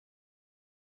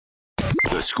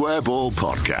The Square Ball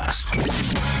Podcast.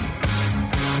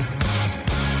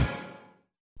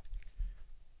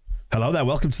 Hello there,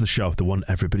 welcome to the show, the one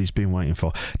everybody's been waiting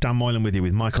for. Dan Moylan with you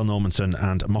with Michael Normanton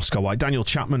and Moscow White. Daniel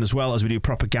Chapman as well as we do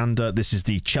propaganda. This is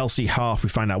the Chelsea half. We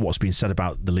find out what's been said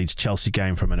about the Leeds-Chelsea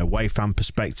game from an away fan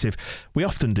perspective. We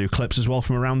often do clips as well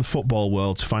from around the football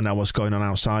world to find out what's going on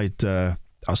outside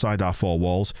our four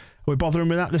walls. Are we bothering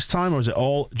with that this time, or is it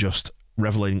all just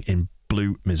revelling in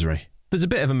blue misery? There's a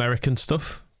bit of American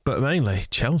stuff, but mainly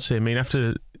Chelsea. I mean,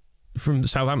 from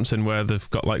Southampton, where they've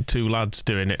got like two lads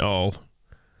doing it all,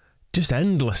 just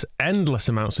endless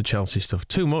amounts of Chelsea stuff.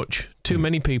 Too much. Too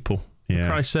many people. Yeah.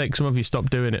 For Christ's sake, some of you stop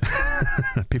doing it.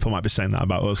 People might be saying that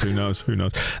about us. Who knows?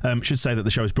 Should say that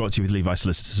the show is brought to you with Levi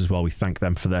Solicitors as well. We thank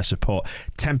them for their support.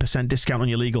 10% discount on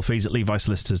your legal fees at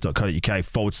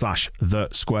levisolicitors.co.uk/the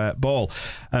square ball.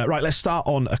 Right, let's start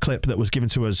on a clip that was given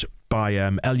to us by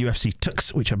LUFC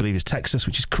Tux, which I believe is Texas,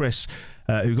 which is Chris,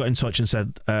 who got in touch and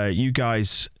said, you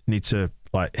guys need to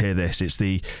hear this. It's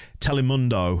the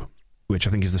Telemundo, which I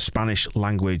think is the Spanish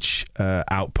language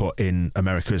output in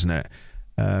America, isn't it?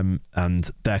 And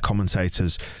their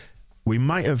commentators. We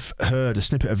might have heard a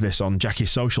snippet of this on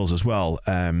Jackie's socials as well,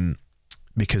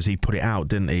 because he put it out,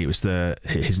 didn't he? It was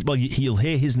you'll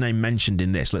hear his name mentioned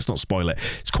in this. Let's not spoil it.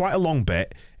 It's quite a long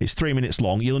bit. It's 3 minutes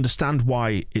long. You'll understand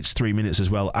why it's 3 minutes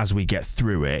as well as we get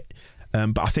through it.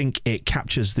 But I think it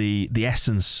captures the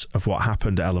essence of what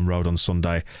happened at Ellen Road on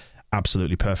Sunday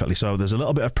absolutely perfectly. So there's a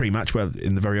little bit of pre-match where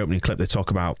in the very opening clip they talk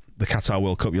about the Qatar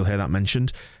World Cup. You'll hear that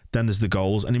mentioned. Then there's the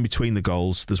goals, and in between the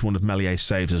goals there's one of Melié's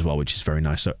saves as well, which is very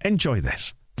nice. So enjoy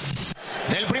this.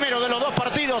 Del primero de los dos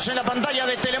partidos en la pantalla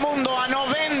de Telemundo a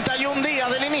 91 días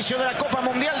del inicio de la Copa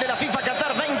Mundial de la FIFA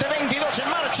Qatar 2022 en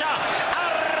marcha.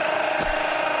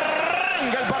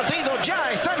 Arranca el partido,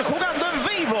 ya están jugando en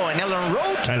vivo en Ellen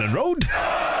Road. Ellen Road.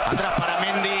 Atrás para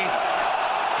Mendy.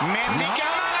 Mendy que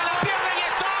amaga la pierna y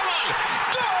está gol.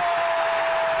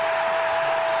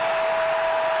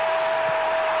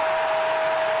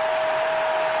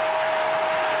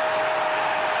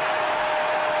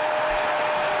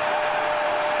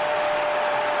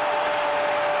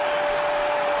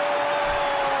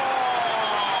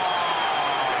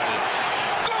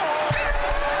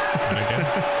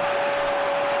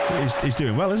 He's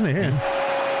doing well, isn't he? Here.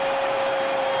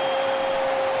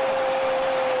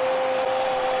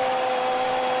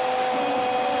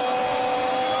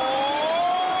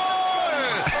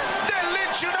 Del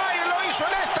Leeds United lo hizo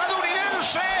el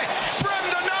estadounidense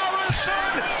Brendan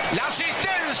Aronson. La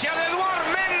asistencia de Eduard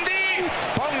Mendy.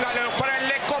 Póngalo para el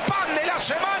Lecopán de la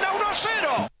semana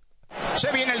 1-0.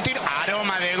 Se viene el tiro.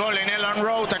 Aroma de gol en Ellen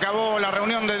Road. Acabó la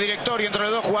reunión de directorio entre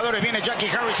los dos jugadores. Viene Jackie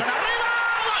Harrison arriba.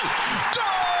 ¡Gol!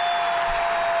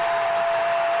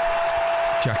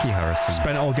 Jackie Harrison.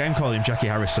 Spent all game calling him Jackie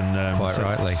Harrison. Quite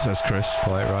rightly. Says Chris.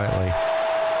 Quite rightly.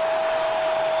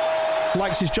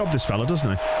 Likes his job, this fella, doesn't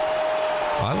he?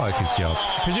 I like his job.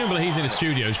 Presumably he's in the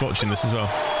studios watching this as well.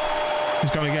 He's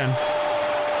gone again.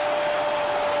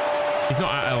 He's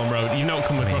not at Ellen Road. You've not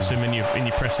come across him in your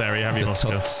press area, have you, Moscow?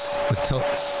 The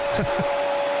tuts.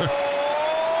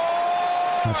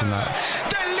 Imagine that.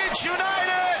 Del Leeds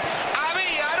United.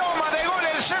 Había aroma de gol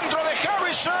el centro de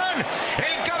Harrison.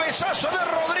 El cabezazo de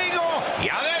Rodrigo. Y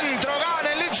adentro gana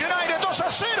el Leeds United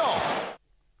 2-0.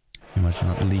 Imagine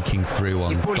that leaking through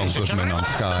on Don Goodman on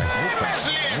Sky.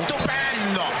 Mesli,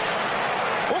 estupendo.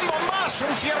 Un bombazo,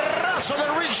 un fierrazo de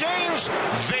Rhys James.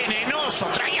 Venenoso,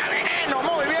 traía veneno.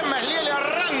 Muy bien, Mesli le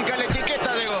arranca la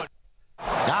etiqueta de gol.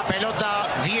 La pelota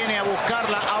viene a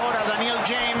buscarla ahora Daniel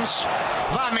James.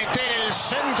 Va a meter el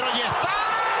centro y está.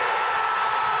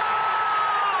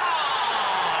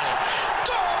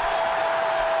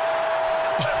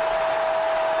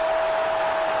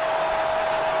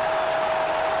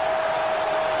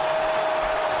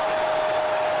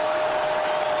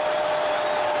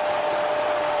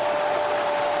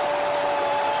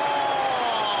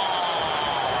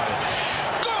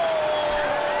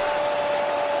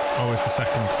 Always the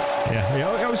second. Yeah, he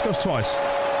always goes twice.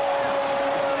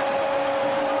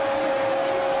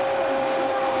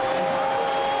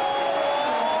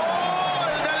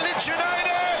 Del Leeds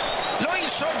United lo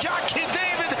hizo Jackie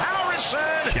David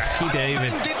Harrison. Jackie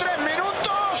David. 23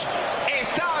 minutos.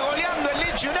 Está goleando el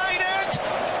Leeds United.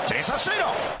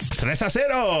 3-0.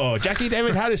 3-0. Jackie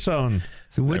David Harrison.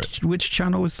 So which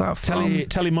channel is that from?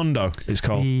 Telemundo, it's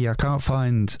called. I can't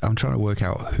find. I'm trying to work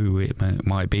out who it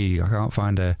might be. I can't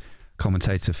find a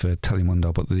commentator for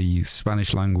Telemundo, but the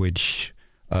Spanish language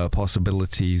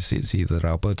possibilities, it's either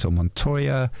Alberto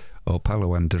Montoya or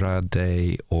Paulo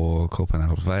Andrade or Copan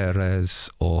Alvarez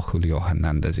or Julio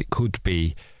Hernandez. It could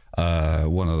be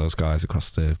one of those guys across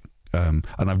the and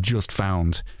I've just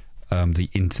found the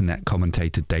Internet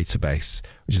Commentator Database,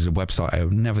 which is a website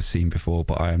I've never seen before,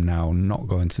 but I am now not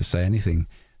going to say anything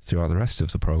throughout the rest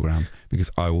of the programme because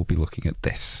I will be looking at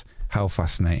this. How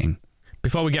fascinating.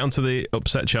 Before we get onto the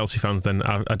upset Chelsea fans, then,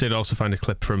 I did also find a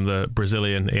clip from the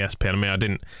Brazilian ESPN. I mean, I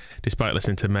didn't, despite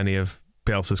listening to many of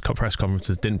Bielsa's press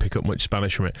conferences, didn't pick up much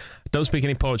Spanish from it. Don't speak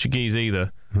any Portuguese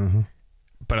either,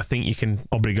 but I think you can...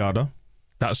 Obrigado.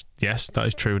 Yes, that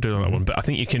is true. I do know that one, but I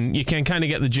think you can kind of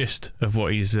get the gist of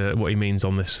what he means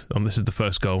on this. This is the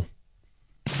first goal.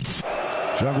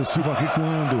 Thiago Silva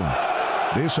recuando.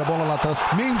 Deixa a bola lá atrás.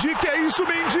 Mendy, que é isso,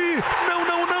 Mendy? Não,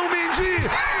 não, não, Mendy!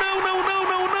 Não, não, não,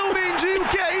 não, não, Mendy! O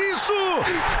que é isso?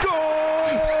 Gol!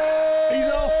 He's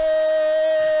off.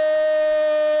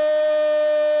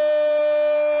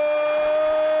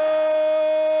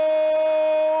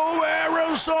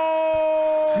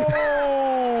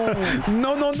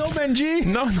 No, no, no, Mendy.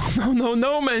 No,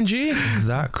 Mendy.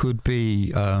 That could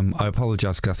be. I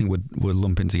apologise because I think we're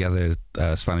lumping together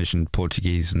Spanish and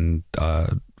Portuguese and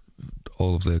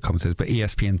all of the commentators. But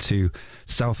ESPN2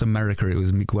 South America, it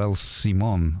was Miguel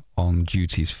Simon on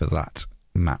duties for that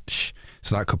match,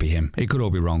 so that could be him. It could all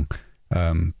be wrong,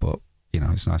 but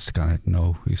it's nice to kind of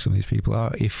know who some of these people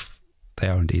are, if they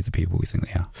are indeed the people we think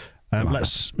they are.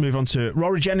 Let's move on to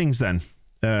Rory Jennings then.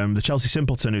 The Chelsea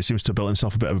simpleton who seems to have built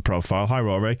himself a bit of a profile. Hi,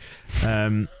 Rory.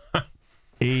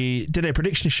 He did a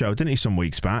prediction show, didn't he, some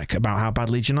weeks back about how bad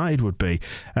Leeds United would be.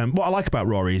 What I like about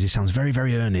Rory is he sounds very,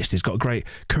 very earnest. He's got great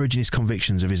courage in his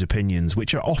convictions of his opinions,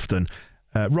 which are often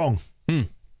wrong. I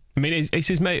mean, it's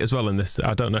his mate as well in this.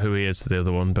 I don't know who he is to the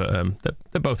other one, but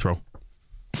they're both wrong.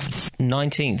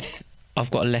 19th. I've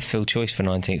got a left field choice for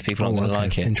 19th. People aren't going to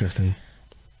like it. Interesting.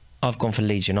 I've gone for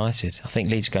Leeds United. I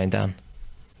think Leeds are going down.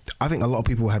 I think a lot of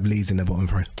people have Leeds in their bottom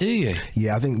three. Do you?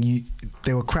 Yeah, I think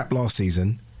they were crap last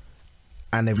season,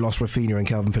 and they've lost Rafinha and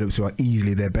Calvin Phillips, who are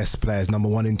easily their best players, number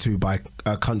 1 and 2 by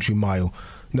a country mile.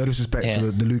 No disrespect for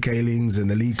the Luke Aylings and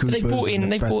the Lee Coopers. They brought in.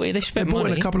 They spent money. They brought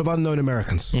in a couple of unknown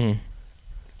Americans. Not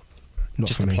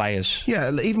just for the me. Players.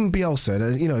 Yeah, even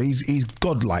Bielsa. He's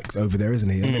godlike over there, isn't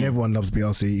he? I mean, everyone loves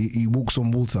Bielsa. He walks on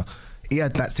water. He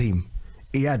had that team.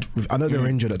 I know they were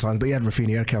injured at times, but he had Rafinha,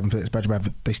 he had Calvin Phillips, Badger,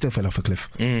 they still fell off a cliff.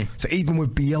 So even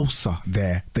with Bielsa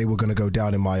there, they were going to go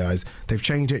down in my eyes. They've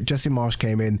changed it. Jesse Marsh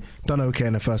came in, done okay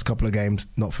in the first couple of games.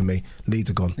 Not for me. Leeds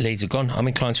are gone. Leeds are gone. I'm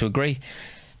inclined to agree.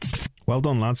 Well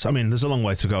done, lads. I mean, there's a long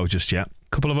way to go just yet.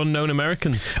 A couple of unknown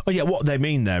Americans. Oh, yeah, what they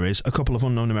mean there is a couple of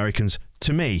unknown Americans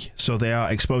to me, so they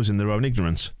are exposing their own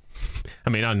ignorance. I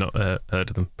mean, I've not heard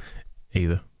of them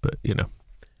either, but, Yeah,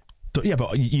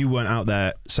 but you weren't out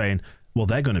there saying... Well,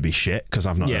 they're going to be shit because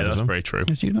I've not heard of them. Yeah, that's very true.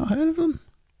 Have you not heard of them?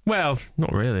 Well,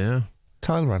 not really, yeah.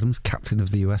 Tyler Adams, captain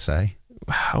of the USA.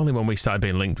 Only when we started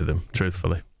being linked with him,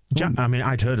 truthfully. I mean,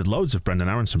 I'd heard of loads of Brendan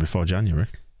Aronson before January.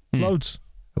 Loads.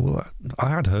 Well,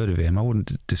 I had heard of him. I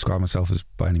wouldn't describe myself as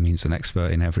by any means an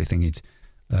expert in everything he'd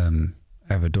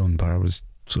ever done, but I was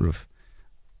sort of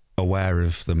aware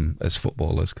of them as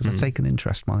footballers because I take an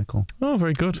interest, Michael. Oh,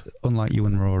 very good. Unlike you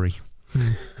and Rory.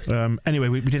 Anyway,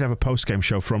 we did have a post-game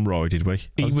show from Roy, did we?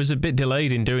 He was a bit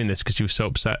delayed in doing this because he was so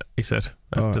upset, he said,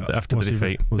 after the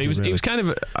defeat. He was kind of...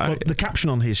 the caption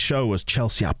on his show was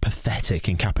Chelsea are pathetic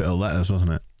in capital letters,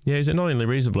 wasn't it? Yeah, he's annoyingly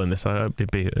reasonable in this. I hoped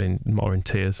he'd be more in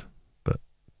tears, but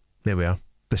there we are.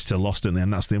 They still lost, didn't they?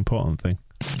 And that's the important thing.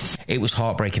 It was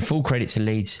heartbreaking. Full credit to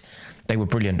Leeds. They were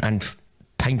brilliant. And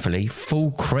painfully,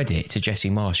 full credit to Jesse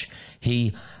Marsh.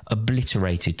 He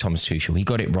obliterated Thomas Tuchel. He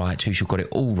got it right. Tuchel got it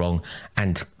all wrong.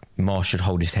 And Marsh should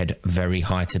hold his head very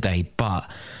high today. But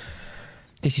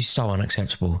this is so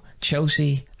unacceptable.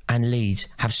 Chelsea and Leeds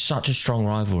have such a strong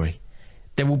rivalry.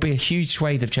 There will be a huge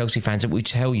swathe of Chelsea fans that will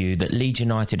tell you that Leeds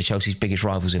United are Chelsea's biggest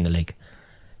rivals in the league.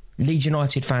 Leeds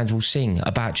United fans will sing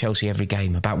about Chelsea every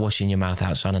game, about washing your mouth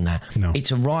out, son, and that. No.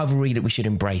 It's a rivalry that we should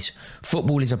embrace.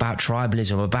 Football is about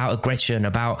tribalism, about aggression,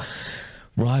 about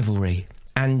rivalry.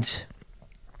 And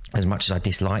as much as I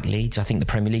dislike Leeds, I think the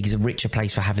Premier League is a richer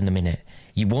place for having them in it.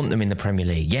 You want them in the Premier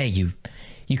League. Yeah, you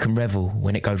can revel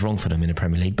when it goes wrong for them in the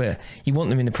Premier League, but you want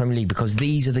them in the Premier League because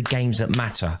these are the games that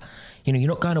matter. You're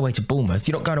not going away to Bournemouth.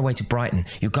 You're not going away to Brighton.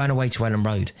 You're going away to Ellen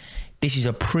Road. This is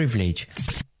a privilege.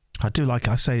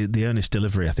 I say the earnest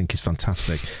delivery I think is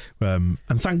fantastic. And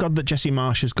thank God that Jesse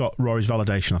Marsh has got Rory's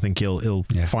validation. I think he'll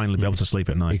finally be able to sleep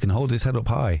at night. He can hold his head up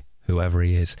high, whoever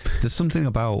he is. There's something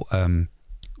about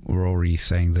Rory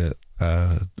saying that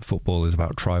football is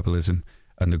about tribalism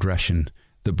and aggression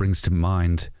that brings to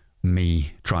mind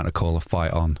me trying to call a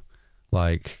fight on.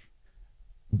 Like,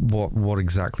 what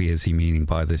exactly is he meaning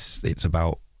by this? It's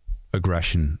about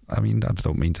aggression. I mean, I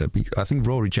don't mean to be... I think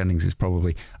Rory Jennings is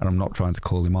probably, and I'm not trying to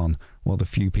call him on, one of the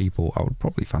few people I would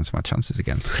probably fancy my chances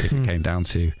against if it came down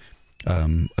to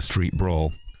a street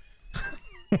brawl.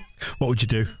 What would you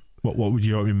do? What would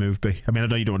your opening move be? I mean, I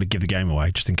know you don't want to give the game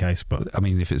away, just in case, but... I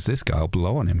mean, if it's this guy, I'll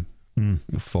blow on him.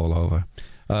 He'll fall over.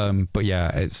 But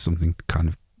yeah, it's something kind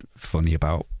of funny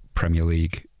about Premier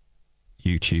League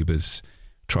YouTubers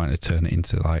trying to turn it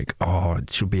into like, oh, it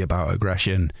should be about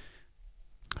aggression.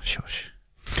 Shush.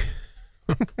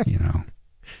 You know,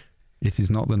 it is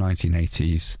not the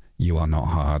 1980s. You are not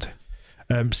hard.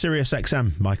 Sirius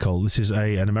XM, Michael. This is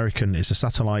an American. It's a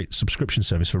satellite subscription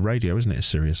service for radio, isn't it?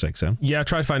 Sirius XM. Yeah, I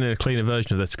tried finding a cleaner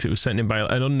version of this because it was sent in by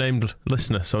an unnamed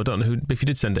listener. So I don't know who. If you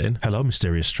did send it in, hello,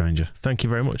 mysterious stranger. Thank you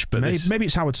very much. But maybe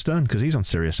it's Howard Stern because he's on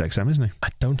Sirius XM, isn't he? I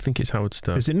don't think it's Howard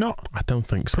Stern. Is it not? I don't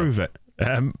think so. Prove it.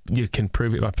 You can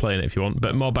prove it by playing it if you want.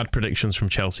 But more bad predictions from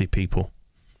Chelsea people.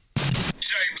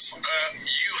 James,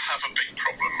 you have a big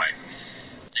problem, mate.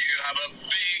 You have a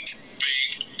big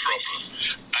problem.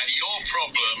 And your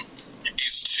problem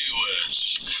is 2 words.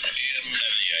 Ian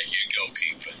Mellier, your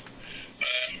goalkeeper.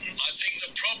 I think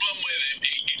the problem with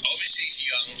him, obviously he's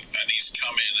young and he's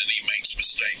come in and he makes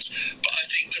mistakes. But I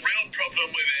think the real problem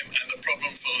with him and the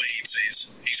problem for Leeds is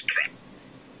he's crap.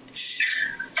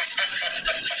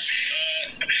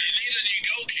 You need a new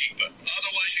goalkeeper.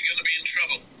 Otherwise you're going to be in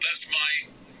trouble. That's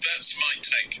my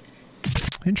take.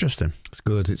 Interesting. It's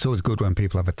good. It's always good when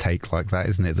people have a take like that,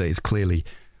 isn't it? That is clearly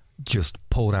just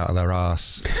pulled out of their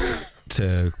arse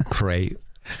to create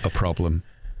a problem.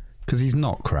 Because he's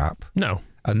not crap. No.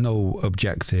 And no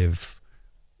objective...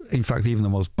 In fact, even the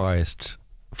most biased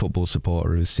football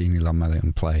supporter who's seen Ilan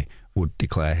Mellion play would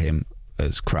declare him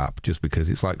as crap, just because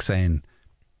it's like saying,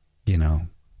 you know,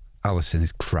 Alisson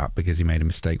is crap because he made a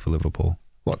mistake for Liverpool.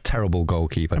 What terrible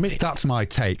goalkeeper. I mean, that's my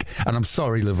take. And I'm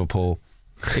sorry, Liverpool.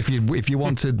 If you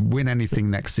want to win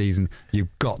anything next season,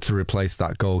 you've got to replace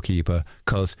that goalkeeper,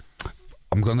 because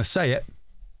I'm going to say it.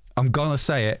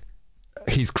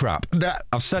 He's crap.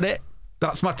 I've said it.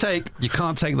 That's my take. You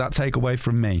can't take that take away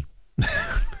from me.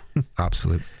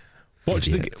 Absolute. Watch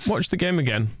the game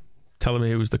again. Telling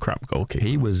me who was the crap goalkeeper.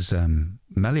 He was...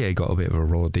 Mellier got a bit of a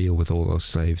raw deal with all those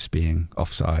saves being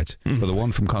offside. But the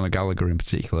one from Conor Gallagher in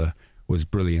particular was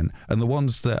brilliant. And the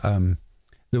ones that...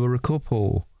 there were a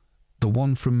couple... The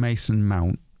one from Mason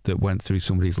Mount that went through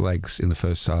somebody's legs in the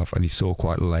first half and he saw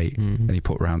quite late and he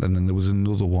put round. And then there was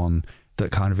another one that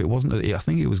kind of... It wasn't... I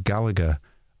think it was Gallagher.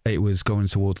 It was going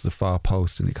towards the far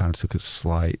post and it kind of took a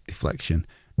slight deflection.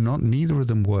 Neither of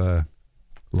them were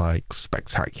like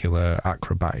spectacular,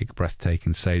 acrobatic,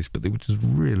 breathtaking saves, but they were just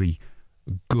really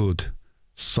good,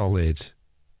 solid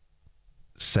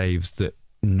saves that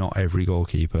not every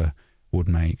goalkeeper would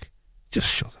make. Just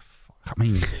shut the fuck. I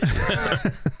mean,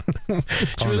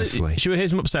 honestly. Should we hear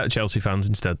some upset Chelsea fans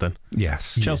instead then?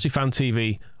 Yes. Chelsea Fan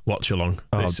TV watch along.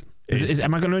 Am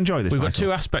I going to enjoy this? We've got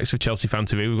two aspects of Chelsea Fan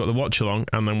TV. We've got the watch along,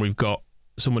 and then we've got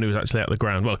someone who's actually at the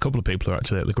ground. Well, a couple of people are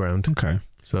actually at the ground. Okay.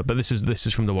 So, but this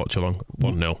is from the watch along.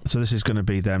 1-0. So this is going to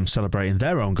be them celebrating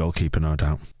their own goalkeeper, no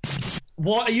doubt.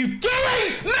 What are you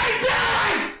doing,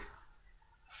 Mendy?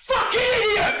 Fucking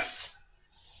idiots!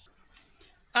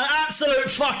 An absolute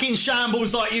fucking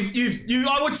shambles, like you.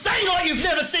 I would say like you've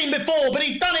never seen before, but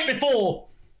he's done it before,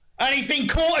 and he's been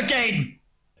caught again.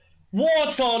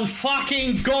 What on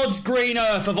fucking God's green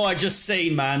earth have I just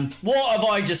seen, man? What have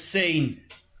I just seen?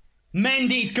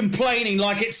 Mendy's complaining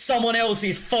like it's someone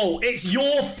else's fault. It's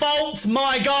your fault,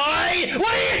 my guy!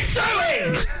 What are you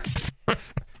doing?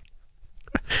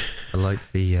 I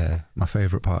like the... my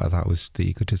favourite part of that was that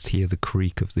you could just hear the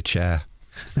creak of the chair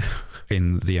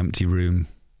in the empty room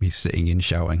he's sitting in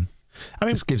shouting. I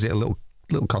mean, this gives it a little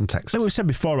context. Like we said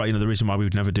before, right, the reason why we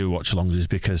would never do watch-alongs is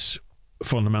because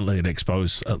fundamentally it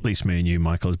exposes at least me and you,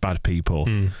 Michael, as bad people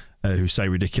who say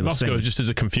ridiculous things. Moscow just as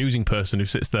a confusing person who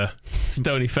sits there,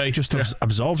 stony face, just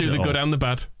absorbs to it the all. good and the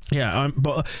bad. Yeah,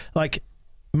 but like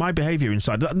my behaviour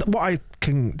inside, what I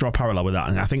can draw a parallel with that,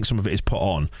 and I think some of it is put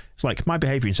on. It's like my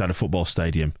behaviour inside a football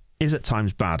stadium is at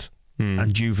times bad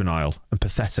and juvenile and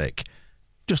pathetic.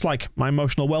 Just like my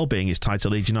emotional well-being is tied to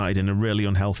Leeds United in a really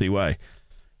unhealthy way.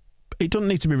 It doesn't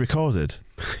need to be recorded.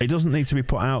 It doesn't need to be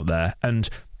put out there, and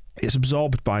it's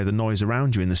absorbed by the noise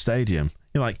around you in the stadium.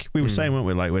 You're like we were saying, weren't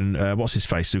we? Like when what's his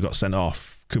face who got sent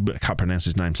off? Can't pronounce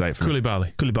his name. Say it for me.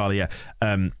 Koulibaly,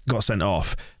 yeah. Got sent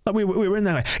off. Like we were in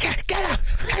there like, get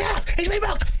off! He's been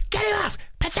booked. Get him off!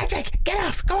 Pathetic! Get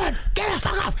off! Go on! Get off!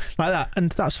 Fuck off! Like that,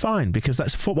 and that's fine because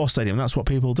that's a football stadium. That's what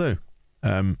people do.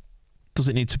 Does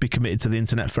it need to be committed to the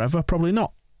internet forever? Probably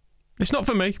not. It's not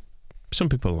for me. Some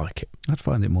people like it. I'd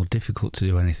find it more difficult to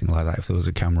do anything like that if there was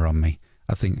a camera on me.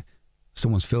 I think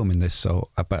someone's filming this, so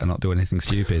I better not do anything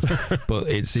stupid. But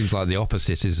it seems like the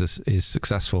opposite is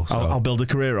successful. So. I'll build a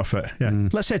career off it. Yeah.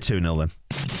 Let's say 2-0 then.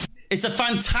 It's a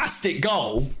fantastic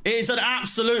goal. It is an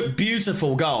absolute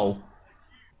beautiful goal.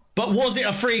 But was it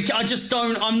a free kick? I just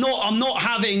don't. I'm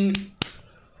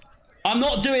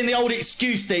not doing the old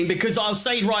excuse thing, because I'll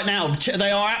say right now,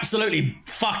 they are absolutely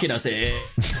fucking us here.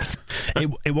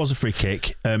 It was a free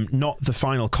kick, not the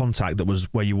final contact that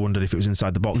was where you wondered if it was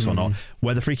inside the box or not.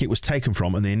 Where the free kick was taken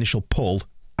from, and the initial pull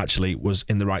actually was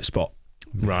in the right spot.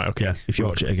 Right, okay. Yeah, if you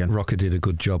watch it again. Rocker did a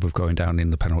good job of going down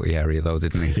in the penalty area, though,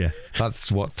 didn't he? Yeah. That's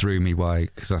what threw me,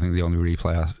 because I think the only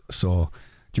replay I saw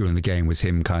during the game was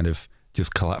him kind of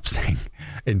just collapsing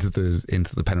into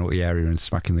the penalty area and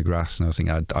smacking the grass. And I was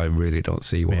thinking, I really don't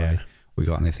see why we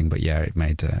got anything. But yeah, it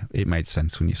made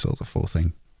sense when you saw the full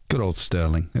thing. Good old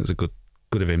Sterling. It was a good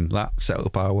of him. That set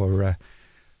up our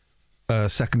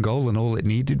second goal, and all it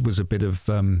needed was a bit of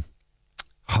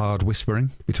hard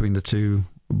whispering between the two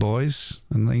boys,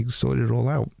 and they sorted it all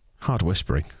out. Hard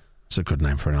Whispering. It's a good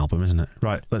name for an album, isn't it?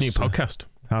 Right, let's new podcast.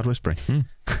 Hard Whispering.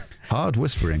 Hard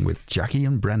Whispering with Jackie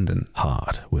and Brendan.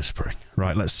 Hard Whispering.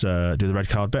 Right, let's do the red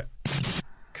card bit.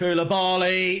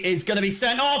 Koulibaly is going to be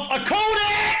sent off. I called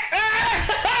it!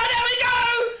 There we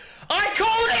go! I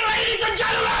called it, ladies and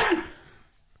gentlemen!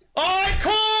 I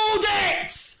called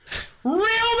it!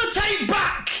 Reel the tape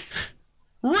back!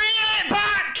 Reel it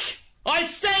back! I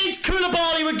said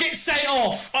Koulibaly would get sent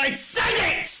off. I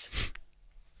said it!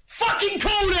 Fucking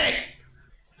called it!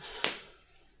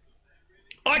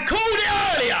 I called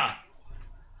it earlier!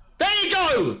 There you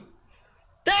go!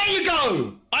 There you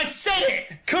go! I said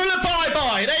it! Koulibaly,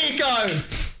 bye! There you go!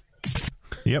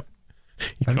 Yep.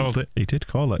 He called it. He did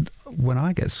call it. When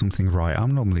I get something right,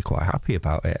 I'm normally quite happy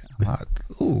about it. I'm like,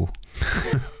 ooh.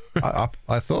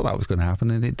 I thought that was going to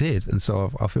happen, and it did, and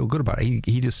so I feel good about it.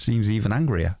 He just seems even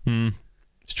angrier.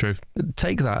 It's true.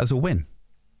 Take that as a win.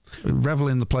 Revel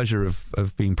in the pleasure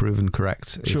of being proven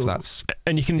correct. Sure. If that's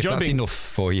And you can enjoy being enough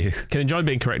for you. Can enjoy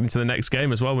being correct into the next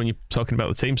game as well when you're talking about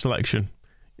the team selection.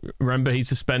 Remember, he's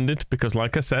suspended because,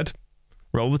 like I said,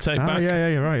 roll the tape back. Yeah,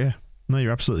 you're right. Yeah, no,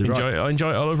 you're absolutely right.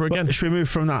 Enjoy it all over again. Should we move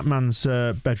from that man's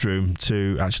bedroom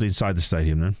to actually inside the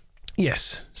stadium then?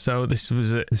 Yes. So this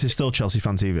was it. This is still Chelsea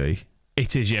Fan TV.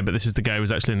 It is, yeah, but this is the guy who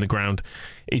was actually in the ground.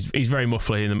 He's very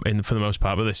muffly for the most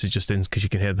part, but this is just in because you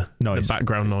can hear the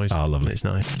background noise. Oh, lovely. It's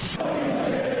nice. 12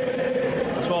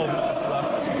 minutes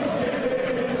left.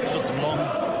 It's just long,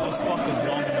 just fucking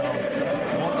long now.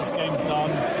 I want this game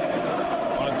done.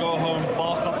 I go home,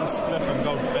 bark up a spliff and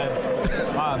go to bed.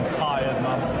 I'm tired,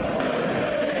 man.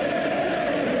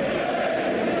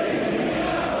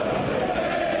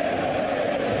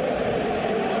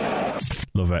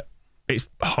 Love it. It's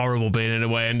horrible being in a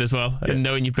away end as well, and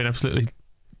knowing you've been absolutely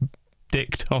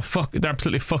dicked or they're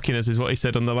absolutely fucking us is what he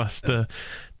said on the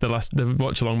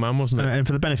watch along man, wasn't it? And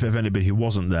for the benefit of anybody who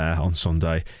wasn't there on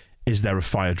Sunday, is there a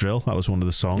fire drill? That was one of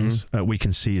the songs. We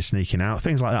can see you sneaking out.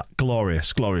 Things like that.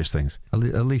 Glorious things. At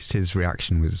least his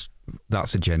reaction was,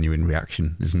 that's a genuine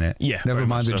reaction, isn't it? Yeah. Never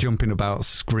mind the jumping about,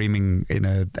 screaming in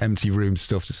an empty room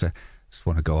stuff to say, just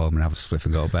want to go home and have a spliff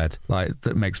and go to bed. Like,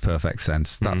 that makes perfect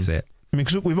sense. That's it. I mean,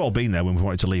 because we've all been there when we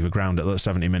wanted to leave a ground at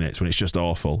 70 minutes when it's just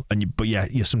awful. But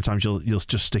sometimes you'll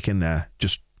just stick in there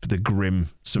just for the grim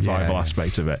survival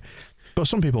aspect of it. But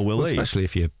some people will leave. Especially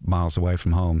if you're miles away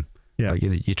from home. Yeah.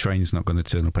 Like, your train's not going to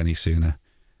turn up any sooner.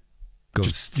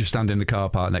 Just stand in the car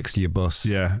park next to your bus.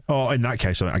 Yeah. Or in that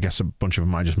case, I guess a bunch of them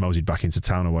might just moseyed back into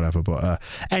town or whatever. But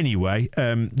anyway,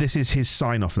 this is his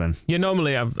sign-off then. Yeah,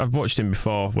 normally I've watched him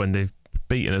before when they've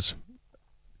beaten us.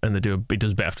 And he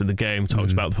does a bit after the game,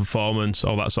 talks about the performance,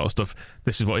 all that sort of stuff.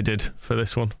 This is what he did for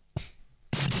this one.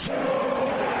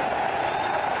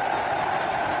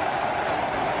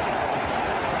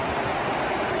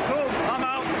 Cool, I'm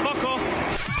out. Fuck off.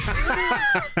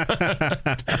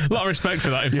 A lot of respect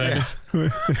for that, in fairness.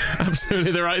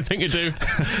 Absolutely the right thing to do.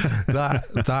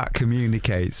 That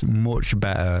communicates much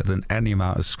better than any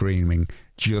amount of screaming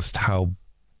just how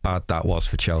bad that was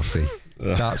for Chelsea.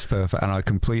 That's perfect, and I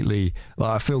completely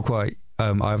I feel quite.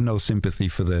 I have no sympathy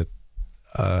for the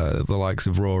likes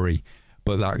of Rory,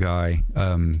 but that guy,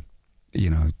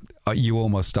 you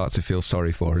almost start to feel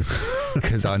sorry for him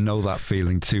because I know that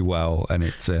feeling too well, and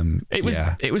it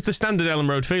was the standard Ellen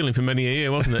Road feeling for many a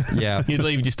year, wasn't it? Yeah, you'd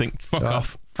leave and just think, fuck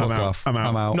off, I'm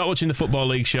out. Not watching the Football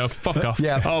League show. Fuck off,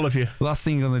 all of you. Last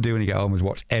thing you're going to do when you get home is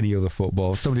watch any other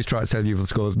football. Somebody's trying to tell you the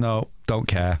scores. No, don't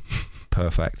care.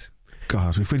 Perfect.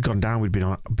 God, if we'd gone down, we'd be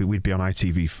on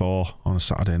ITV4 on a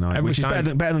Saturday night, which is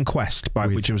better than Quest,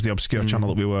 which was the obscure channel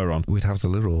that we were on. We'd have the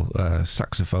little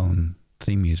saxophone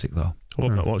theme music though.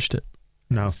 I've not watched it.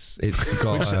 No. It's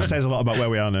got Which says a lot about where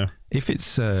we are now. If it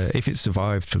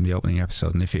survived from the opening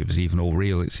episode, and if it was even all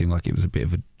real, it seemed like it was a bit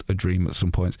of a dream at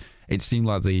some points. It seemed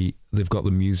like they've got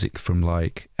the music from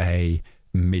like a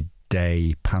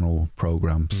midday panel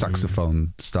program,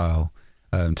 saxophone style,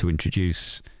 to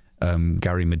introduce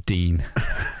Gary Medine.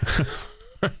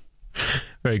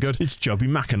 Very good. It's Jobby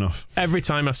McAnuff. Every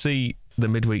time I see the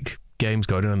midweek games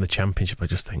going on in the Championship, I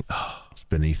just think, oh, it's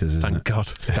beneath us, isn't thank it? God.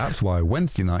 That's why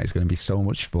Wednesday night is going to be so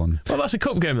much fun. Well, that's a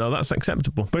cup game, though. That's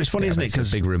acceptable. But it's funny, isn't it? It's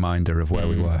Because a big reminder of where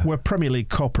we were. We're Premier League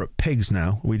corporate pigs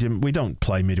now. We don't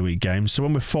play midweek games. So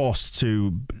when we're forced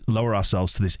to lower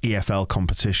ourselves to this EFL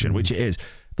competition, which it is,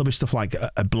 there'll be stuff like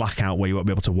a blackout where you won't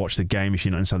be able to watch the game if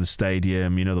you're not inside the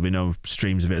stadium. You know, there'll be no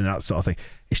streams of it and that sort of thing.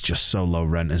 It's just so low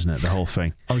rent, isn't it? The whole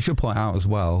thing. I should point out as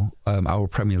well, our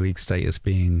Premier League status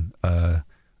being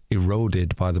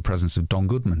eroded by the presence of Don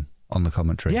Goodman on the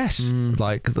commentary. Yes.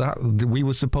 Like that, we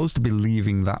were supposed to be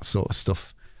leaving that sort of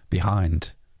stuff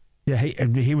behind. Yeah,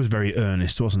 he was very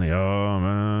earnest, wasn't he? Oh,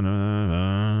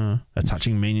 man,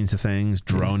 attaching meaning to things,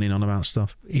 droning on about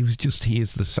stuff. He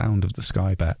is the sound of the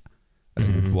Sky Bet.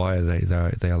 And why are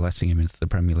they are letting him into the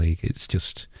Premier League? It's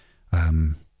just,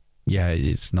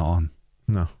 it's not on.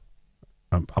 No.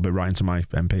 I'll be writing to my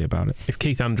MP about it. If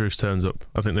Keith Andrews turns up,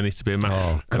 I think there needs to be a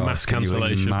mass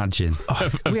cancellation. Imagine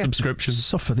of subscriptions.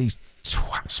 Suffer these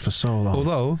twats for so long.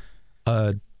 Although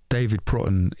David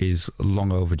Prutton is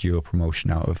long overdue a promotion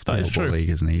out of the Football League,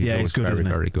 isn't he? He's good, very,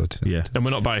 very good. Yeah, and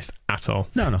we're not biased at all.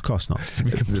 No, of course not.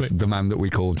 The man that we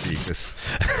call Jesus.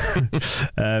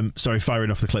 Sorry,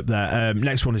 firing off the clip there.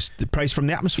 Next one is the praise from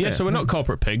the atmosphere. Yeah, so we're not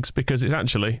corporate pigs because it's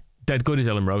actually dead good is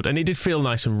Ellen Road, and it did feel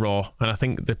nice and raw, and I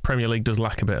think the Premier League does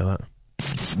lack a bit of that.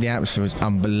 The atmosphere was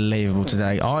unbelievable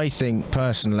today. I think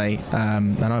personally,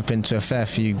 and I've been to a fair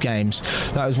few games,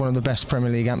 that was one of the best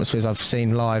Premier League atmospheres I've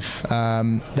seen live.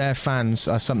 Their fans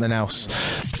are something else.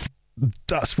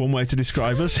 That's one way to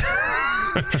describe us.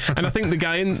 And I think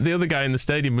the other guy in the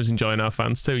stadium was enjoying our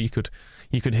fans too. You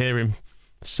could hear him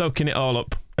soaking it all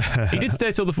up. He did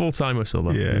stay till the full time whistle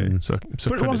though. Yeah. So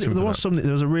but there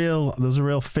was a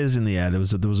real fizz in the air. There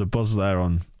was a buzz there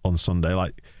on Sunday.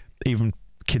 Like even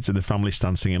kids in the family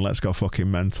stand singing "Let's Go Fucking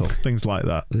Mental," things like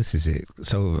that. This is it.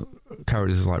 So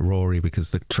characters like Rory,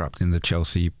 because they're trapped in the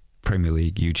Chelsea Premier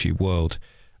League YouTube world,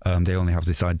 they only have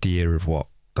this idea of what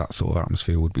that sort of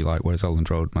atmosphere would be like, whereas Ellen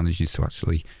Road manages to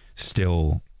actually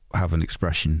still have an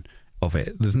expression of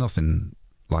it. There's nothing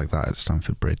like that at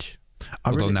Stamford Bridge.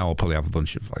 Although now I'll probably have a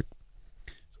bunch of like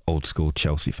old school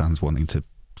Chelsea fans wanting to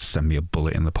send me a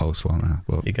bullet in the post, won't I?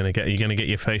 Well, you're gonna get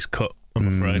your face cut,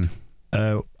 I'm afraid.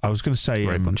 I was going to say,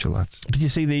 great bunch of lads. Did you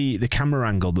see the camera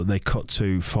angle that they cut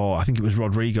to for? I think it was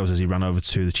Rodrigo's as he ran over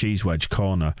to the cheese wedge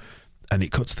corner, and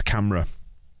it cut to the camera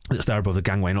that's there above the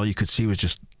gangway, and all you could see was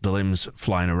just the limbs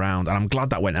flying around. And I'm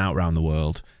glad that went out around the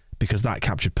world, because that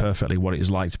captured perfectly what it was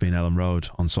like to be in Ellen Road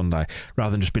on Sunday,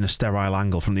 rather than just being a sterile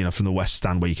angle from the west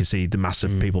stand where you can see the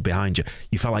massive people behind you.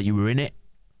 You felt like you were in it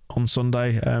on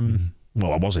Sunday.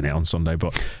 Well, I was in it on Sunday,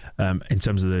 but in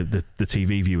terms of the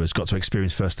TV viewers, got to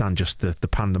experience firsthand just the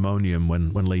pandemonium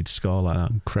when Leeds score like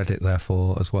that. Credit,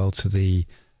 therefore, as well to the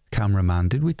cameraman.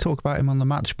 Did we talk about him on the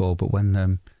match ball? But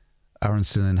when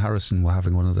Aronson and Harrison were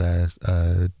having one of their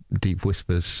deep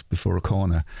whispers before a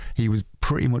corner, he was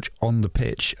pretty much on the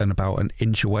pitch and about an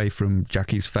inch away from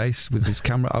Jackie's face with his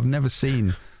camera. I've never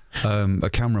seen a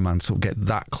cameraman sort of get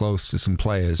that close to some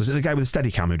players. Was it the guy with the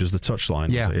Steadicam who does the touchline?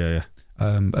 Yeah. Yeah.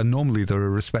 And normally they're a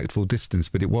respectful distance,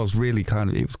 but it was really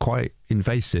it was quite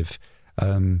invasive.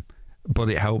 But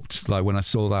it helped, like when I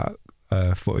saw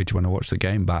that footage when I watched the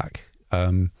game back,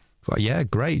 it's like, yeah,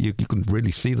 great. You can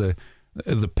really see the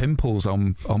pimples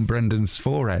on Brendan's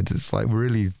forehead. It's like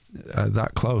really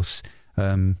that close.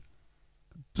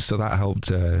 So that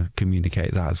helped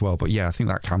communicate that as well. But yeah, I think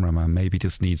that cameraman maybe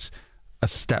just needs a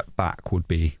step back, would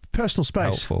be personal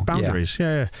space, helpful. Boundaries.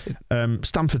 Yeah.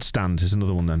 Stamford stand is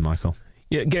another one then, Michael.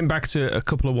 Yeah, getting back to a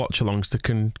couple of watch-alongs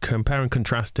to compare and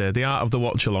contrast here. The art of the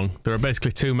watch-along. There are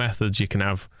basically two methods you can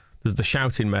have. There's the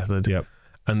shouting method,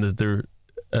 and there's the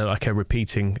like a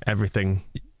repeating everything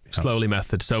slowly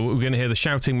method. So we're going to hear the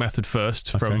shouting method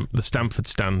first from the Stamford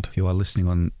stand. If you are listening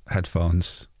on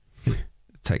headphones,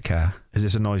 take care. Is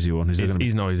this a noisy one?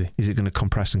 He's noisy. Is it going to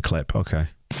compress and clip? Okay.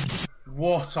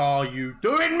 What are you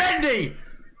doing, Mendy?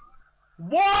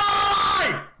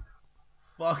 Why?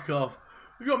 Fuck off.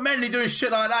 You've got Mendy doing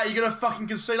shit like that, you're going to fucking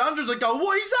concede hundreds of goals.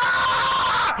 What is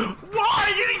that?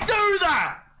 Why did he do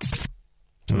that?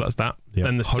 So that's that. Yeah.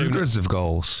 Then there's hundreds of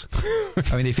goals.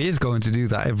 I mean, if he is going to do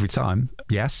that every time,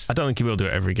 yes. I don't think he will do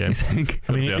it every game. You think?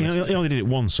 I mean, he only did it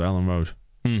once at Ellen Road.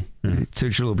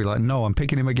 Tuchel will be like, no, I'm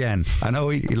picking him again. I know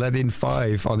he let in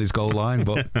 5 on his goal line,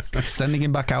 but sending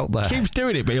him back out there. Keeps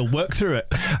doing it, but he'll work through it.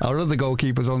 Our other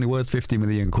goalkeeper's only worth 50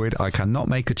 million quid. I cannot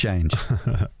make a change.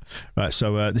 Right,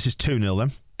 so this is 2-0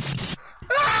 then.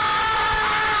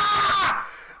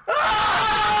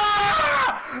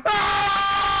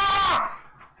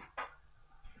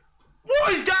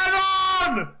 What is going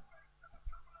on?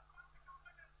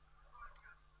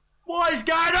 What is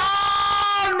going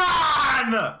on,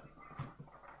 man?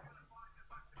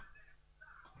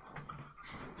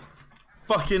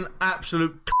 Fucking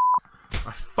absolute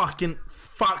I fucking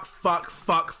fuck.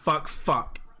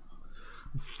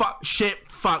 Fuck,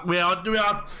 shit, fuck, we are.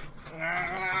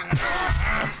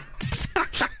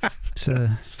 It's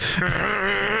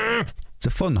a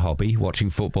fun hobby, watching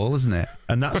football, isn't it?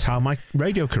 And that's how my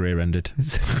radio career ended.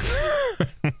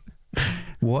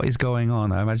 What is going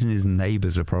on? I imagine his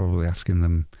neighbours are probably asking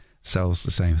themselves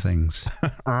the same things.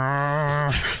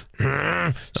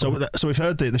 So we've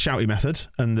heard the shouty method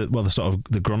and the sort of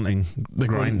the grunting, the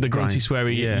grunty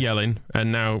sweary yelling,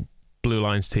 and now Blue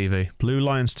Lions TV. Blue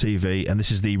Lions TV, and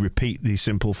this is the repeat the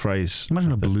simple phrase.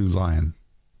 Imagine a blue lion.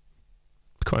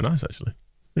 Quite nice, actually.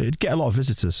 It'd get a lot of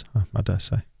visitors, I dare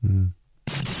say.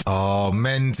 Oh,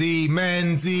 Mendy, no,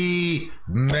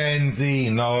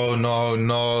 Mendy,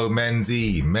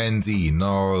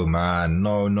 no, man,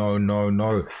 no,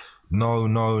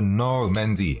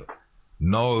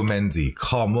 Mendy,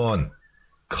 come on,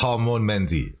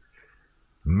 Mendy,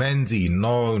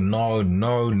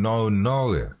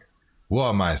 no, what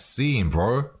am I seeing,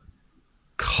 bro?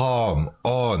 Come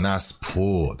on, that's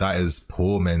poor, that is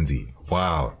poor, Mendy,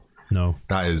 wow, no,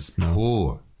 that is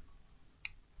poor.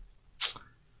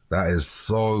 That is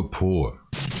so poor.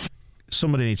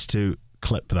 Somebody needs to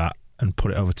clip that and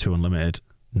put it over to unlimited,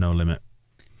 no limit.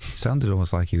 It sounded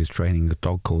almost like he was training a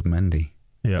dog called Mendy.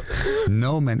 Yep.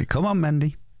 No, Mendy. Come on,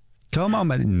 Mendy. No,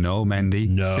 Mendy.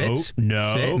 No. Sit.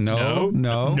 No. Sit. No.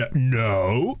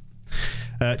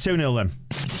 2-0 then.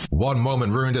 One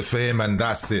moment ruined it for him, and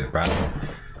that's it, man.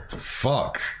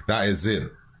 Fuck. That is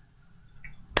it.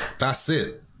 That's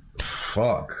it.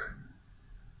 Fuck.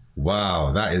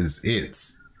 Wow. That is it.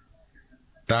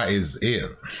 That is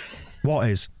it. What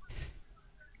is?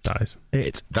 That is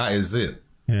it. That is it.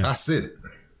 Yeah. That's it.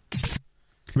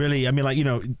 Really, I mean, like, you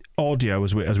know, audio,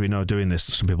 as we know, doing this,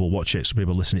 some people watch it, some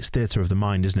people listen. It's theatre of the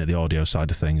mind, isn't it? The audio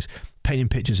side of things. Painting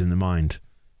pictures in the mind.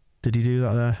 Did he do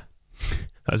that there?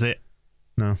 That's it.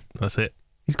 No. That's it.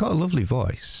 He's got a lovely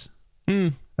voice.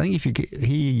 I think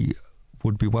he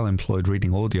would be well employed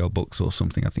reading audio books or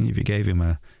something. I think if you gave him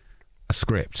a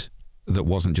script that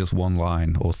wasn't just one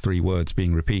line or 3 words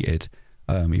being repeated,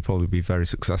 he'd probably be very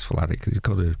successful at it, because he's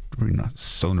got a really nice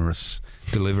sonorous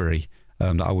delivery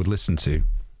that I would listen to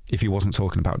if he wasn't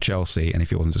talking about Chelsea and if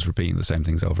he wasn't just repeating the same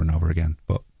things over and over again.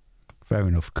 But fair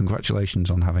enough. Congratulations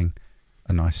on having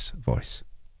a nice voice.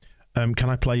 Can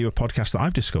I play you a podcast that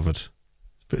I've discovered?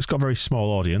 It's got a very small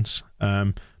audience.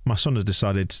 My son has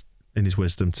decided, in his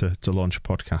wisdom, to launch a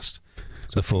podcast.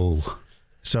 The fool.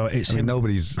 So it's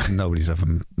nobody's ever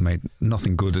made,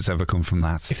 nothing good has ever come from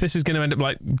that. If this is going to end up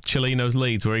like Chilino's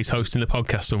Leeds, where he's hosting the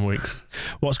podcast some weeks.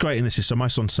 What's great in this is, so my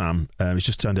son Sam, he's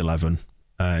just turned 11.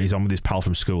 He's on with his pal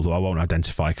from school, who I won't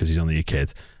identify because he's only a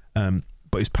kid.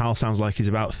 But his pal sounds like he's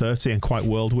about 30 and quite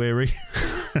world weary.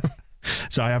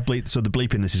 So I have so the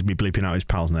bleeping this is me bleeping out his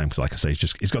pal's name, because, like I say,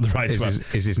 he's got the right.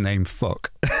 Is his name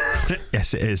Fuck?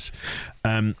 Yes, it is.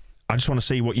 I just want to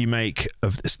see what you make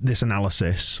of this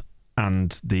analysis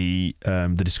and the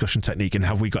discussion technique, and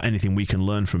have we got anything we can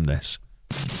learn from this?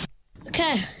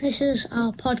 Okay, this is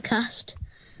our podcast.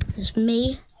 It's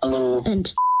me. Hello.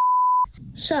 And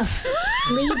so,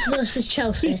 Leeds versus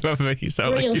Chelsea.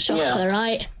 Real shocker,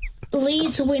 right?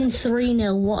 Leeds win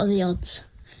 3-0. What are the odds?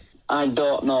 I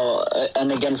don't know.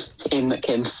 And against a team that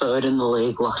came third in the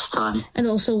league last time. And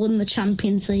also won the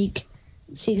Champions League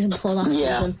season before last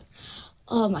season.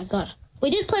 Oh my god. We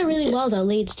did play really well though,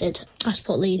 Leeds did. I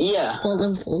support Leeds, I support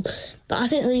Liverpool. But I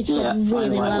think Leeds played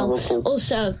really well. Liverpool.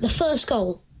 Also, the first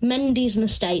goal, Mendy's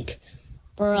mistake.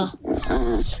 Bruh.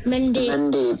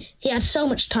 Mendy, he had so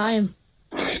much time.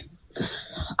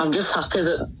 I'm just happy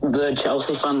that the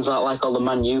Chelsea fans aren't like all the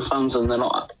Man U fans and they're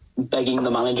not begging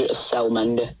the manager to sell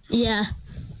Mendy. Yeah.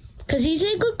 Because he's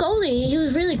a good goalie. He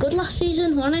was really good last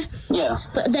season, wasn't he? Yeah.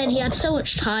 But then he had so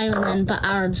much time, and then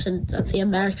Aronson, the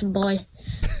American boy,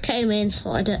 came in,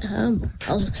 slotted it home.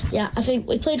 I think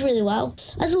we played really well.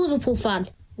 As a Liverpool fan,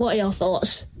 what are your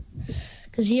thoughts?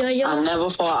 Because I never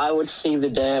thought I would see the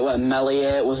day where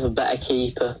Meslier was a better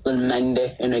keeper than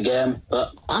Mendy in a game,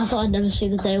 but I thought I'd never see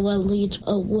the day where Leeds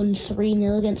won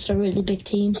 3-0 against a really big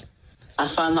team. I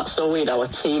find that so weird. Our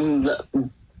team that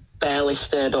barely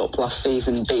stayed up last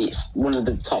season beats one of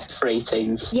the top 3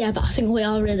 teams. Yeah, but I think we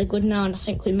are really good now, and I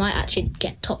think we might actually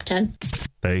get top 10.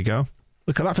 There you go.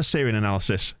 Look at that for Syrian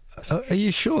analysis. Are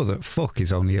you sure that fuck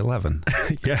is only 11?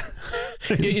 Yeah.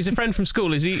 He's a friend from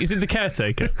school. Is he the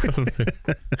caretaker or something?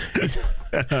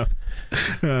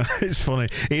 It's funny.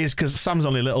 It is because Sam's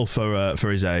only little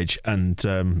for his age, and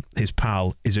his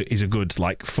pal is a good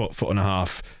like foot and a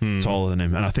half taller than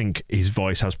him, and I think his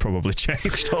voice has probably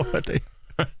changed already.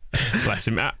 Bless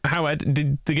him. How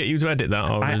did they get you to edit that?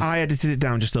 Or I edited it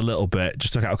down just a little bit,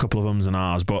 just took out a couple of ums and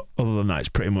ahs, but other than that, it's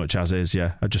pretty much as is.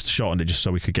 Yeah, I just shortened it just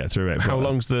so we could get through it. How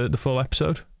long's the full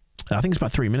episode? I think it's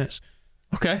about 3 minutes.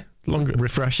 Okay, longer.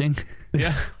 Refreshing.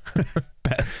 Yeah.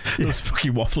 It was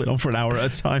fucking waffling on for an hour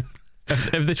at a time.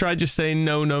 Have they tried just saying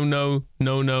no, Mendy,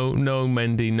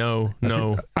 no?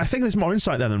 I think there's more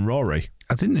insight there than Rory.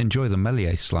 I didn't enjoy the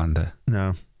Melier slander.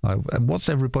 No. Like, what's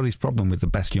everybody's problem with the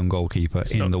best young goalkeeper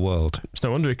in the world? It's no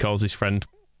wonder he calls his friend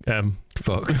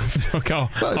fuck.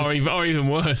 or even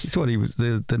worse. It's what he was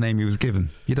the name he was given.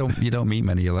 You don't meet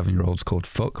many 11-year-olds called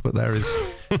fuck, but there is.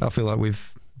 I feel like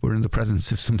we're in the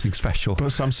presence of something special. But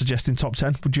Sam's suggesting top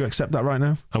 10. Would you accept that right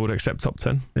now? I would accept top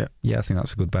 10. Yeah, I think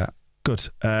that's a good bet. Good.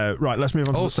 Right, let's move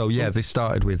on. Also, they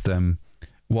started with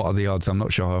what are the odds? I'm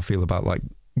not sure how I feel about like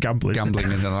gambling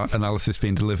and analysis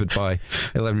being delivered by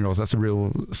 11-year-olds. That's a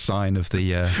real sign of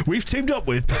the. We've teamed up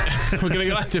with. We're going to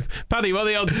go after Paddy. What are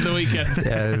the odds for the weekend?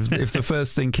 Yeah, if the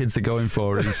first thing kids are going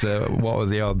for is what are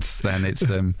the odds, then it's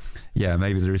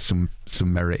maybe there is some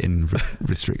merit in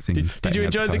restricting. Did you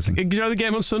enjoy the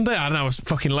game on Sunday? I don't know. I was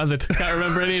fucking leathered. Can't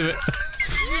remember any of it.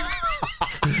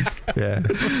 Yeah.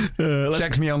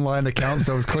 Checked me online account,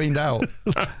 so I was cleaned out.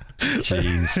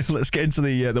 Jeez. Let's get into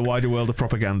the wider world of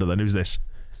propaganda then. Who's this?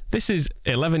 This is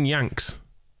 11 Yanks,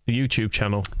 the YouTube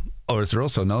channel. Or as they're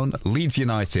also known, Leeds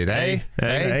United, eh?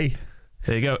 Hey.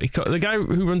 There you go. The guy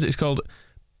who runs it is called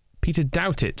Peter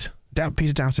Doubt-It.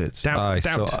 Peter Doubt-It.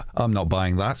 So I'm not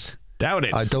buying that. Doubt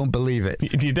it. I don't believe it.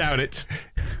 Do you doubt it?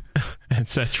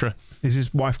 Etc. Is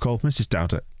his wife called Mrs.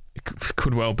 Doubt-It?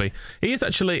 Could well be. He is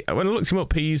actually, when I looked him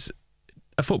up, he's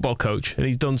a football coach and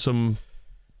he's done some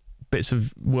bits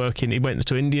of work he went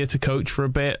to India to coach for a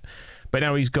bit, but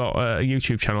now he's got a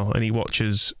YouTube channel and he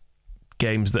watches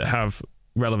games that have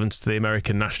relevance to the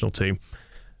American national team.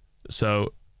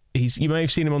 So you may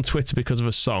have seen him on Twitter because of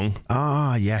a song.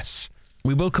 Ah, yes.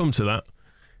 We will come to that.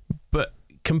 But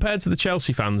compared to the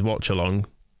Chelsea fans watch along,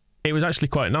 it was actually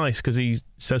quite nice because he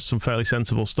says some fairly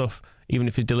sensible stuff, even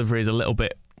if his delivery is a little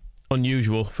bit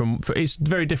unusual. It's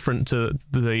very different to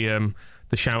the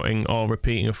shouting or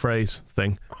repeating a phrase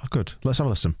thing. Oh, good. Let's have a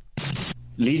listen.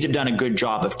 Leeds have done a good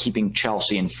job of keeping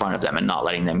Chelsea in front of them and not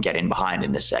letting them get in behind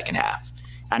in the second half.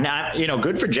 And,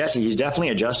 good for Jesse. He's definitely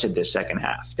adjusted this second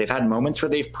half. They've had moments where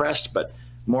they've pressed, but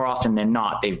more often than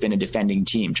not, they've been a defending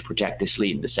team to protect this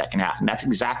lead in the second half. And that's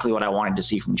exactly what I wanted to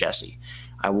see from Jesse.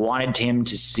 I wanted him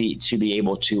to be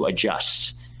able to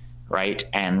adjust, right?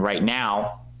 And right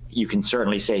now, you can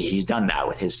certainly say he's done that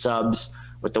with his subs,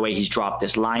 with the way he's dropped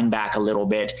this line back a little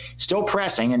bit, still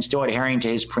pressing and still adhering to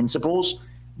his principles,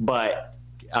 but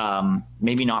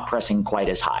maybe not pressing quite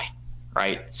as high,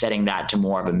 right? Setting that to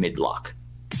more of a mid-lock.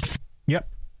 Yep.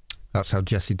 That's how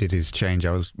Jesse did his change.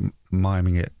 I was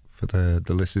miming it for the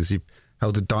listeners. He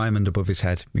held a diamond above his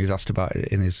head. He was asked about it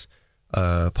in his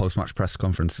post-match press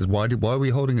conferences. Why are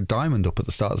we holding a diamond up at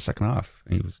the start of the second half?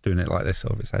 And he was doing it like this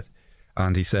over his head.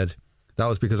 And he said, that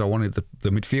was because I wanted the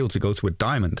midfield to go to a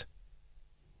diamond.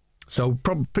 So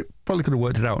probably could have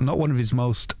worked it out. Not one of his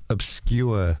most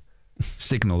obscure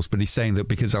signals, but he's saying that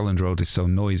because Elland Road is so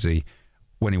noisy,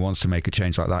 when he wants to make a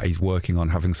change like that, he's working on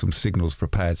having some signals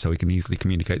prepared so he can easily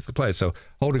communicate to the players. So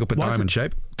holding up a diamond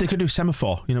shape. They could do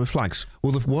semaphore, with flags.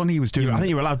 Well, the one he was doing... I think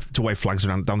you're allowed to wave flags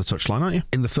down the touchline, aren't you?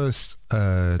 In the first...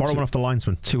 Borrow one off the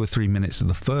linesman. 2 or 3 minutes of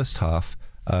the first half,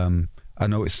 I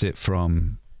noticed it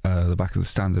from the back of the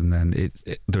stand, and then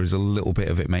there is a little bit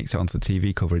of it makes it onto the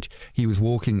TV coverage. He was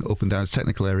walking up and down his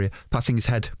technical area, passing his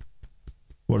head.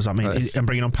 What does that mean? And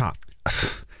bringing on Pat?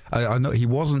 I know he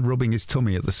wasn't rubbing his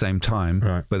tummy at the same time,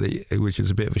 right? But which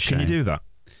was a bit of a shame. Can you do that?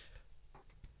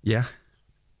 Yeah.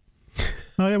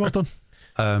 Oh yeah, well done.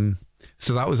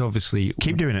 So that was obviously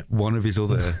keep doing it. One of his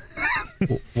other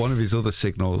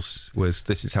signals was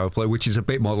this is how I play, which is a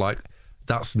bit more like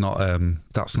that's not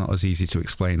as easy to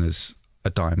explain as a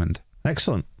diamond.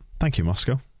 Excellent. Thank you,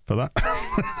 Moscow, for that.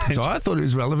 So I thought it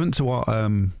was relevant to what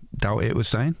Doubt It was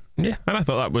saying. Yeah, and I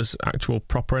thought that was actual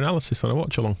proper analysis on a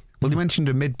watch along. Well, he mentioned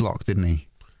a mid block, didn't he?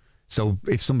 So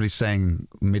if somebody's saying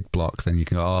mid-block, then you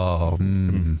can go, I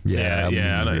know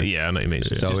what you mean.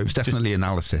 So it was definitely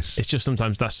analysis. It's just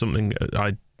sometimes that's something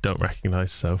I don't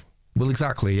recognise, so... Well,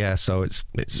 exactly, yeah. So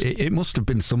it must have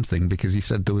been something because he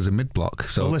said there was a mid-block.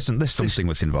 So well, listen, something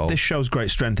was involved. This show's great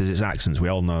strength is its accents. We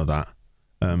all know that.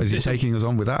 Is he taking us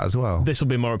on with that as well? This will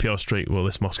be more up your street, will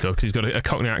this, Moscow? Because he's got a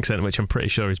Cockney accent, which I'm pretty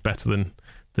sure is better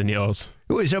than yours.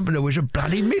 It was a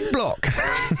bloody mid-block.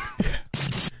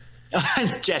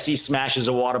 Jesse smashes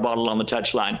a water bottle on the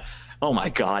touchline. Oh my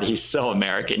God, he's so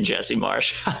American, Jesse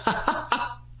Marsh.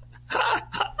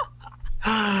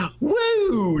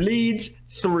 Woo! Leeds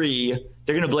 3.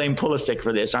 They're going to blame Pulisic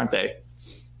for this, aren't they?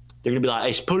 They're going to be like,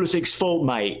 it's Pulisic's fault,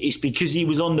 mate. It's because he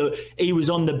was on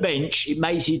the bench. It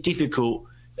makes it difficult.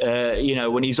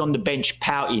 When he's on the bench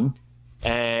pouting,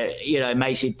 it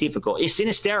makes it difficult. It's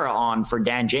Sinistera on for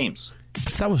Dan James.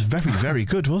 That was very, very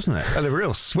good, wasn't it? And a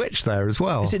real switch there as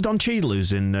well. Is it Don Cheadle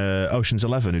who's in Ocean's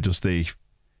 11 who does the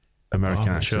American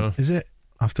accent? Sure. Is it?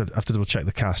 I have to double check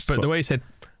the cast. But the way he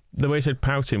said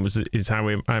pouting is how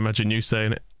I imagine you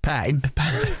saying it. Patting?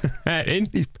 Patting?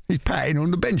 He's patting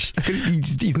on the bench because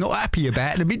he's not happy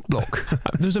about the mid-block.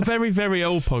 There's a very, very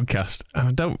old podcast,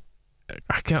 and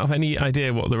I can't have any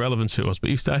idea what the relevance of it was, but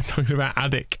you started talking about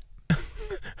Addick.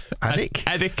 Addick?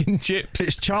 Addick and chips.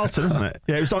 It's Charlton, isn't it?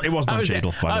 Yeah, it was Don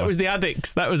Cheadle. That was the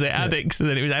Addicts. That was it, Addicts, and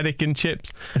then it was Addick and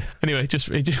chips. Anyway,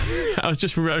 I was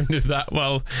just rounded that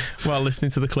while listening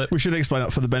to the clip. We should explain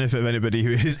that for the benefit of anybody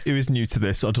who is new to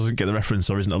this or doesn't get the reference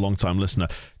or isn't a long-time listener.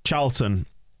 Charlton,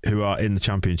 who are in the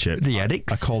Championship, the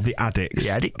Addicts, are called the Addicts.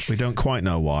 The Addicts. We don't quite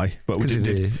know why, but we did.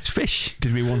 It's fish.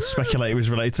 Did we once speculate it was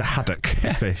related to haddock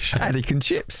fish? Haddock and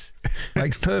chips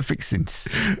makes perfect sense.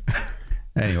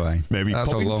 Anyway, maybe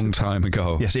that's a long time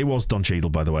ago. Yes, it was Don Cheadle,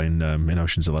 by the way, in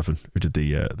Ocean's 11, who did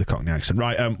the Cockney accent.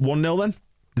 Right, 1-0 then?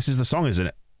 This is the song, isn't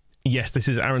it? Yes, this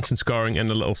is Aronson scoring in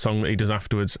a little song that he does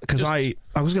afterwards. Because I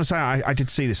was going to say, I did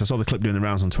see this. I saw the clip doing the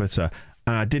rounds on Twitter,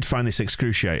 and I did find this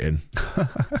excruciating.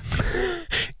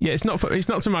 Yeah, it's not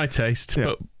to my taste,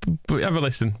 but have a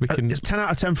listen. It's 10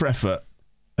 out of 10 for effort,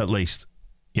 at least.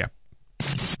 Yeah.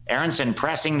 Aronson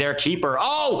pressing their keeper.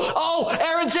 Oh,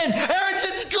 Aronson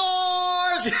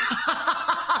scores!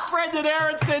 Brendan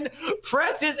Aronson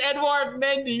presses Edouard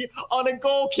Mendy on a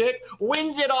goal kick,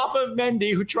 wins it off of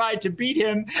Mendy, who tried to beat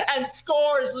him, and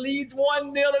scores. Leeds 1-0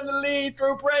 in the lead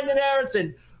through Brendan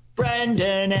Aronson.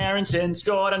 Brendan Aronson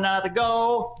scored another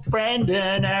goal.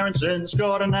 Brendan Aronson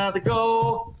scored another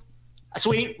goal. A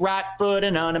sweet right foot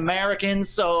and an American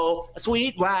soul. A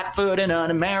sweet right foot and an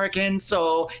American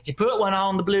soul. He put one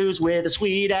on the Blues with a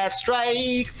sweet-ass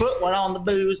strike. Put one on the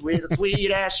Blues with a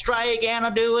sweet-ass strike. And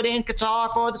I'll do it in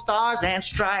Qatar for the Stars and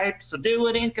Stripes. So do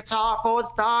it in Qatar for the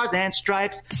Stars and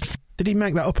Stripes. Did he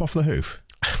make that up off the hoof?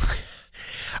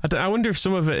 I wonder if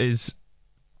some of it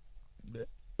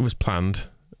was planned.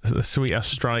 The sweet-ass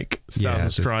strike, Stars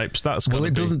and Stripes.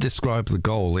 It doesn't describe the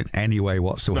goal in any way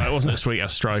whatsoever. No, it wasn't a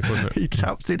sweet-ass strike, was it? He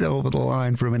tapped it over the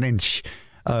line from an inch.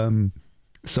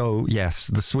 So, yes,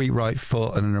 the sweet right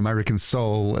foot and an American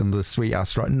soul and the sweet-ass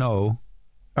strike. No.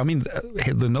 I mean,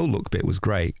 the no-look bit was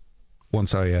great.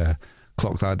 Once I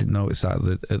clocked, I didn't notice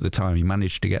that at the time. He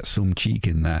managed to get some cheek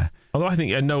in there. Although I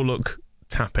think a no-look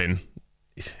tapping,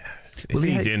 it's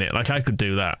easy, isn't it? Like, I could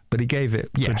do that. But he gave it,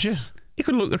 yes. Could you? I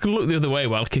can look the other way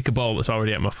while I kick a ball that's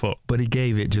already at my foot. But he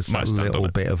gave it just a little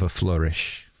bit of a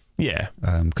flourish. Yeah.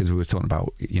 Because we were talking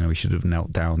about, he should have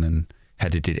knelt down and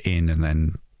headed it in, and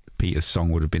then Peter's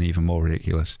song would have been even more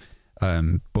ridiculous.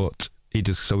 But he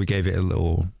gave it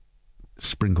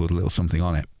sprinkled a little something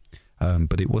on it.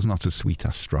 But it was not a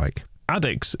sweet-ass strike.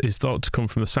 Addicts is thought to come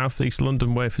from the southeast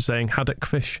London way for saying haddock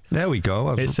fish. There we go.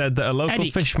 It said that a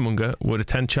local fishmonger would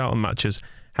attend Charlton matches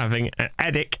having an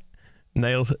addict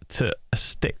nailed to a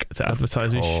stick to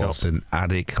advertise his shop. An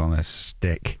addict on a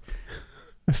stick.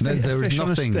 There is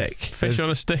nothing. Fish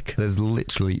on a stick. There's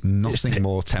literally nothing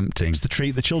more tempting. It's the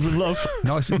treat the children love.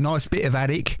 Nice bit of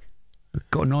addict.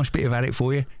 Got a nice bit of addict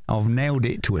for you. I've nailed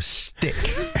it to a stick.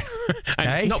 And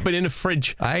it's not been in a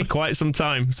fridge for quite some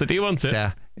time. So do you want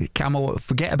it? Come on,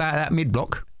 forget about that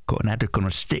mid-block. Got an addict on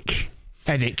a stick.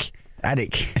 Addict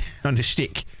on a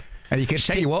stick. And you can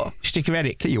tell you what. Stick of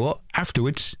addict. Tell you what.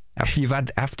 Afterwards. After you've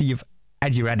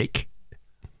had your addict,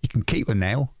 you can keep a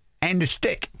nail and a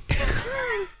stick.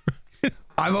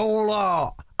 I'm all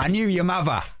art. I knew your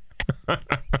mother.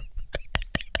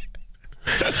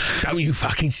 Don't you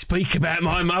fucking speak about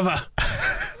my mother.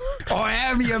 I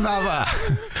am your mother.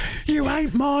 You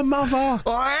ain't my mother.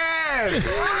 I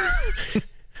am.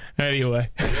 Anyway,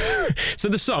 so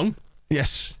the song.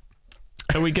 Yes.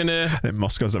 Are we gonna?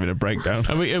 Moscow's having a breakdown.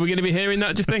 Are we going to be hearing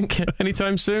that? Do you think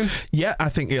anytime soon? Yeah, I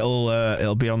think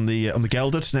it'll be on the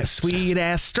Gelded next. Sweet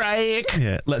ass strike.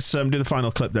 Yeah, let's do the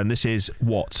final clip then. This is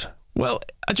what? Well,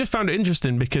 I just found it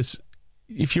interesting because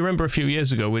if you remember a few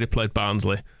years ago, we'd have played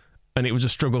Barnsley, and it was a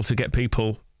struggle to get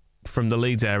people from the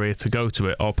Leeds area to go to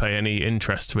it or pay any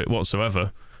interest to it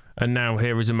whatsoever. And now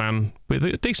here is a man with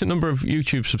a decent number of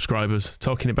YouTube subscribers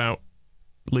talking about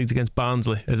Leeds against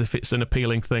Barnsley as if it's an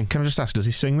appealing thing. Can I just ask, does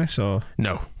he sing this or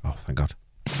no? Oh, thank God.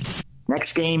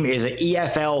 Next game is an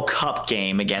EFL Cup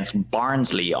game against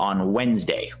Barnsley on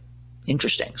Wednesday.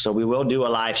 Interesting. So we will do a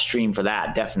live stream for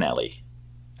that, definitely.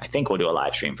 I think we'll do a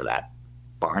live stream for that.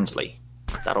 Barnsley.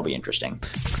 That'll be interesting.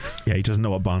 Yeah, he doesn't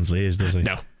know what Barnsley is, does he?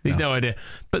 No, he's no idea.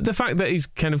 But the fact that he's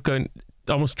kind of going,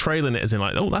 almost trailing it as in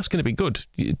like, oh, that's going to be good.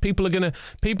 People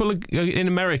in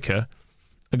America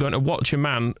are going to watch a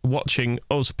man watching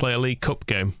us play a League Cup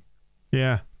game.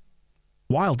 Yeah.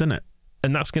 Wild, isn't it?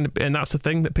 And that's the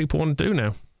thing that people want to do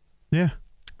now. Yeah.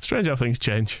 Strange how things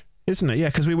change. Isn't it? Yeah,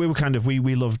 because we were kind of,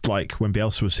 we loved, like, when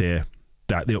Bielsa was here,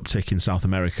 that the uptick in South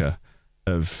America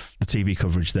of the TV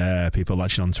coverage there, people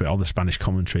latching onto it, all the Spanish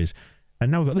commentaries.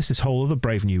 And now we've got this whole other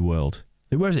brave new world.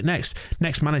 Where is it next?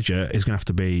 Next manager is going to have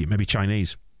to be maybe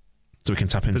Chinese. So we can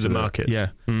tap into the markets. Yeah,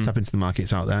 tap into the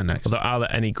markets out there next. Although, are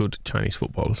there any good Chinese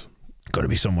footballers? Got to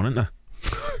be someone, isn't there?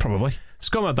 Probably.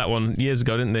 Scum had that one years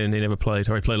ago, didn't they? And he never played.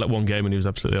 Or he played like one game and he was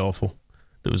absolutely awful.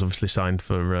 That was obviously signed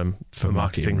for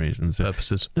marketing reasons,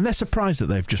 purposes. And they're surprised that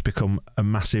they've just become a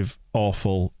massive,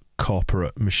 awful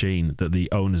corporate machine that the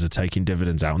owners are taking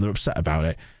dividends out, and they're upset about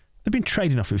it. They've been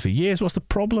trading off it for years. What's the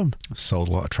problem? Sold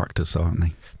a lot of tractors, haven't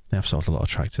they? They have sold a lot of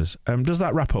tractors. Does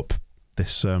that wrap up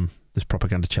this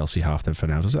propaganda Chelsea half then for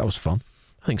now? That was fun.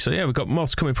 I think so. Yeah, we've got more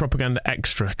coming propaganda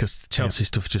extra because Chelsea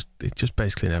stuff just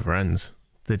basically never ends.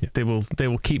 They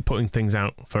will keep putting things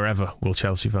out forever, will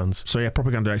Chelsea fans. So yeah,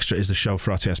 Propaganda Extra is the show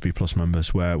for RTSB Plus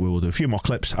members where we will do a few more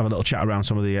clips, have a little chat around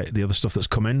some of the other stuff that's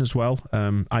come in as well,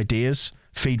 ideas,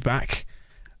 feedback.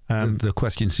 The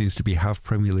question seems to be, have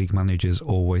Premier League managers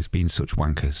always been such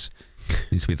wankers?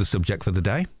 Needs to be the subject for the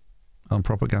day on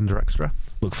Propaganda Extra.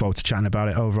 Look forward to chatting about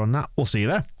it over on that. We'll see you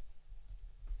there.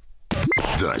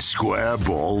 The Square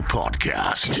Ball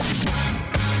Podcast.